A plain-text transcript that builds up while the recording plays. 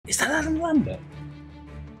Is that Adam Lambert?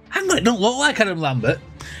 Hang on, it don't look like Adam Lambert.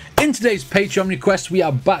 In today's Patreon request, we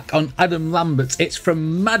are back on Adam Lambert. It's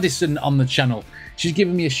from Madison on the channel. She's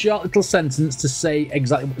given me a short little sentence to say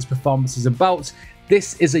exactly what this performance is about.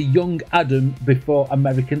 This is a young Adam before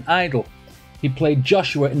American Idol. He played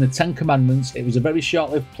Joshua in the Ten Commandments. It was a very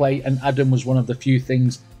short-lived play, and Adam was one of the few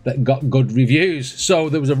things that got good reviews. So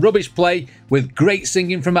there was a rubbish play with great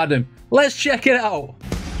singing from Adam. Let's check it out.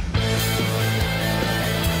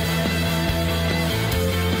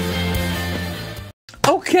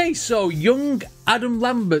 Okay, so young Adam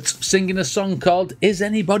Lambert singing a song called Is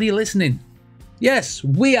Anybody Listening? Yes,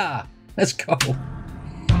 we are. Let's go. Father,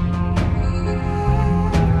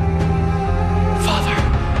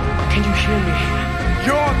 can you hear me?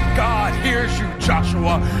 Your God hears you,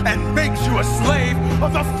 Joshua, and makes you a slave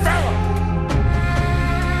of the Pharaoh.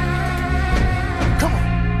 Come on.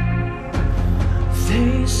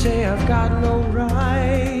 They say I've got no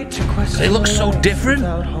right to question. They look so different.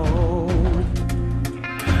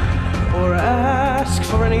 Or ask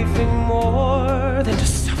for anything more than to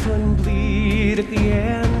suffer and bleed at the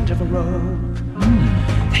end of a rope.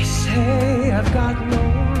 They say I've got no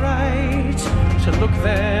right to look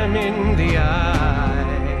them in the eye,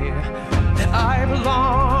 that I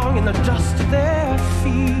belong in the dust of their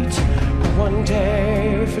feet. One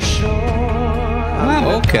day for sure.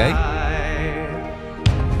 Wow, okay.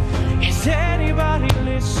 Is anybody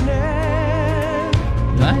listening?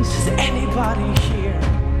 Nice. Is anybody here?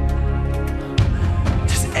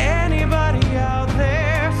 Anybody out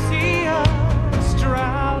there see us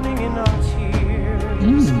drowning in our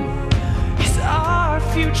tears? Is our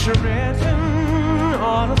future written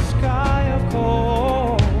on a sky of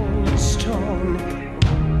cold stone?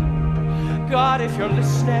 God, if you're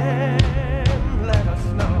listening, let us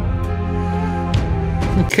know.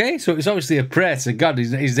 Okay, so it's obviously a prayer to God.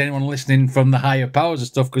 Is anyone listening from the higher powers and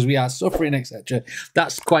stuff? Because we are suffering, etc.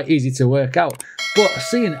 That's quite easy to work out. But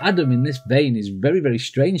seeing Adam in this vein is very, very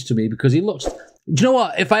strange to me because he looks. Do you know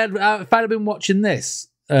what? If I had been watching this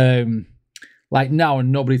like now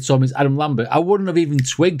and nobody told me it's Adam Lambert, I wouldn't have even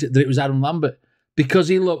twigged that it was Adam Lambert because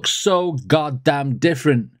he looks so goddamn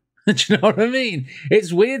different. Do you know what I mean?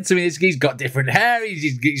 It's weird to me. He's got different hair.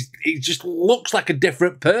 He just looks like a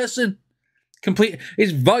different person.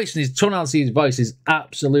 His voice and his tonality, his voice is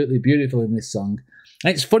absolutely beautiful in this song.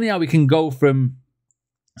 And it's funny how we can go from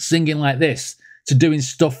singing like this to doing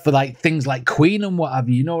stuff for like things like Queen and what have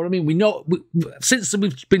you. You know what I mean? We know since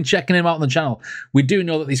we've been checking him out on the channel, we do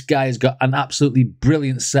know that this guy has got an absolutely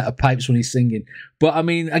brilliant set of pipes when he's singing. But I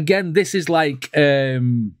mean, again, this is like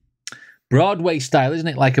Broadway style, isn't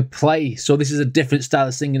it? Like a play. So this is a different style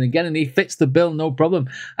of singing again, and he fits the bill, no problem.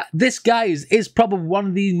 This guy is probably one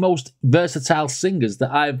of the most versatile singers that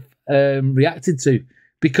I've reacted to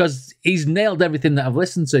because he's nailed everything that I've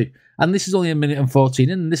listened to. And this is only 1:14 in,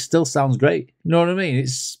 and this still sounds great. You know what I mean?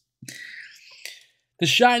 It's the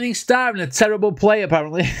shining star in a terrible play,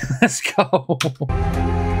 apparently. Let's go.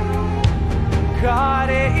 God,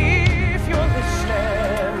 if you're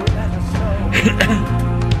listening, let us know.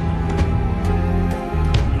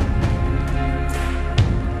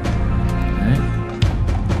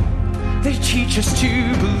 They teach us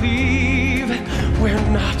to believe we're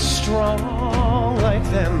not strong like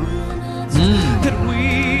them. That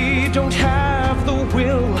we don't have the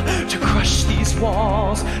will to crush these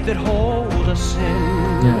walls that hold us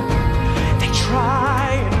in. They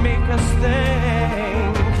try and make us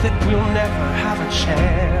think that we'll never have a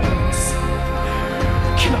chance.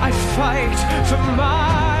 Can I fight for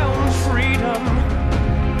my own freedom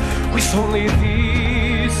with only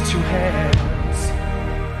these two hands?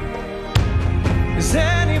 Is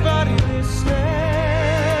anybody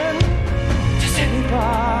listening? Does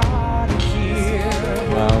anybody hear?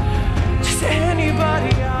 Wow. Does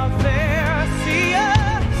anybody out there see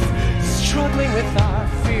us struggling with our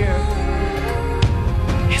fear?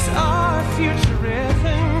 Is our future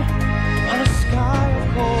written on a sky of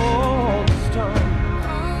cold stone?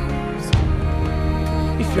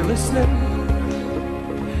 If you're listening,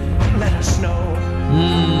 let us know.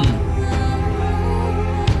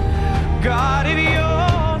 God, if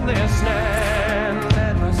you're listening,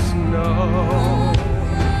 let us know.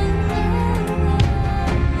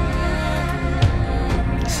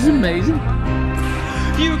 This is amazing.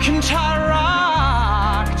 You can tie a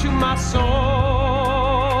rock to my soul.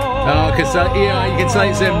 Oh, you can tell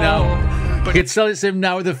it's him now. You can tell it's him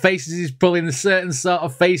now with the faces he's pulling, the certain sort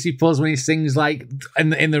of face he pulls when he sings, like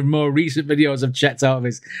in the more recent videos I've checked out of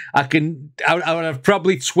his. I would have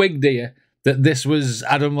probably twigged here that this was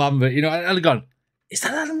Adam Lambert. You know, I'd have gone, is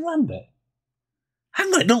that Adam Lambert?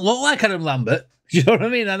 Hang on, it don't look like Adam Lambert. You know what I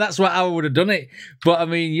mean? And that's what I would have done it. But I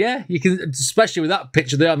mean, yeah, you can, especially with that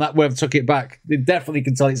picture there on that where I've took it back. They definitely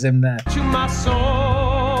can tell it's him there. To my soul.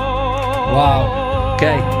 Wow.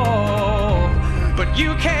 Okay. But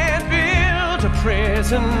you can't build a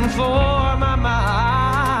prison for my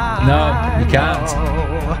mind. No, you can't.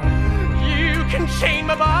 You can chain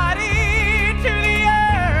my body to the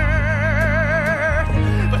earth,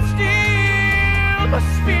 but still my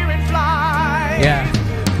spirit flies. Yeah.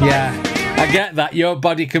 Yeah. I get that. Your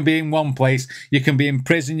body can be in one place. You can be in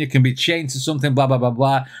prison. You can be chained to something, blah, blah, blah,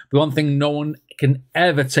 blah. But one thing no one can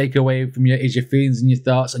ever take away from you is your feelings and your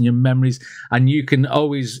thoughts and your memories. And you can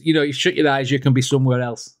always, you know, you shut your eyes, you can be somewhere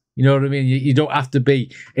else. You know what I mean? You don't have to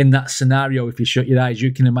be in that scenario. If you shut your eyes,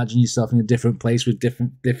 you can imagine yourself in a different place with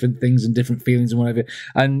different things and different feelings and whatever.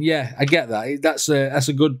 And yeah, I get that. That's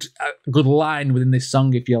a good line within this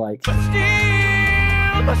song, if you like. But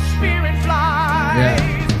still my spirit flies.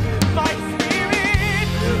 Yeah.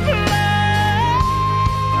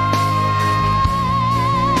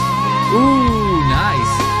 Ooh,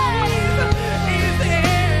 nice. Is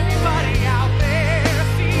anybody out there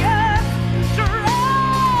see us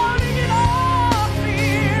drowning in our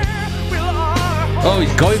fear? Will our Oh,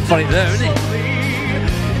 he's going for it there, isn't he?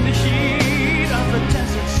 in the heat of the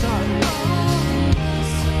desert sun?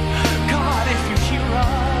 God, if you hear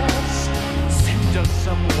us, send us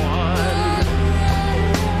someone.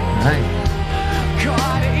 Right.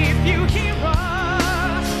 God, if you hear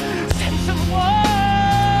us, send someone.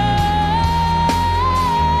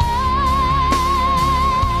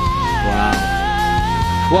 Wow.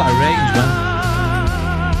 What a range, man.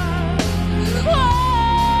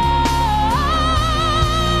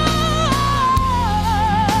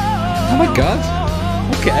 Oh my God.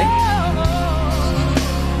 Okay.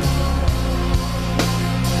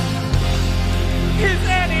 Is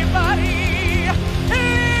anybody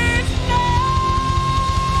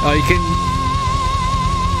Oh, you can...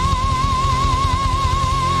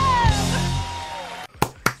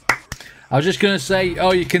 I was just going to say,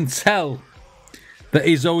 oh, you can tell that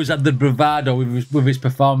he's always had the bravado with his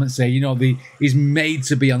performance there. You know, he's made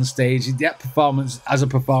to be on stage. That performance, as a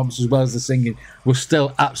performance as well as the singing, was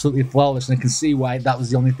still absolutely flawless. And I can see why that was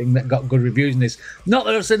the only thing that got good reviews in this. Not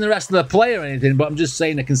that I've seen the rest of the play or anything, but I'm just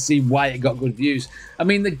saying I can see why it got good views. I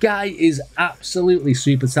mean, the guy is absolutely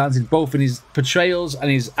super talented, both in his portrayals and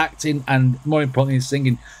his acting, and more importantly, his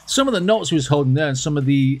singing. Some of the notes he was holding there and some of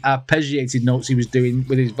the arpeggiated notes he was doing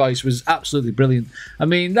with his voice was absolutely brilliant. I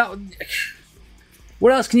mean, that...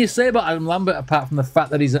 What else can you say about Adam Lambert apart from the fact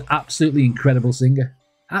that he's an absolutely incredible singer?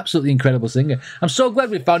 Absolutely incredible singer. I'm so glad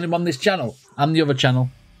we found him on this channel and the other channel.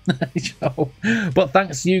 But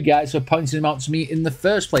thanks to you guys for pointing him out to me in the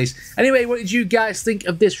first place. Anyway, what did you guys think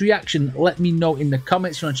of this reaction? Let me know in the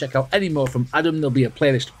comments. If you want to check out any more from Adam, there'll be a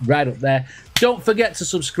playlist right up there. Don't forget to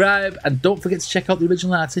subscribe and don't forget to check out the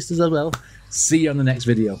original artist as well. See you on the next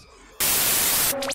video.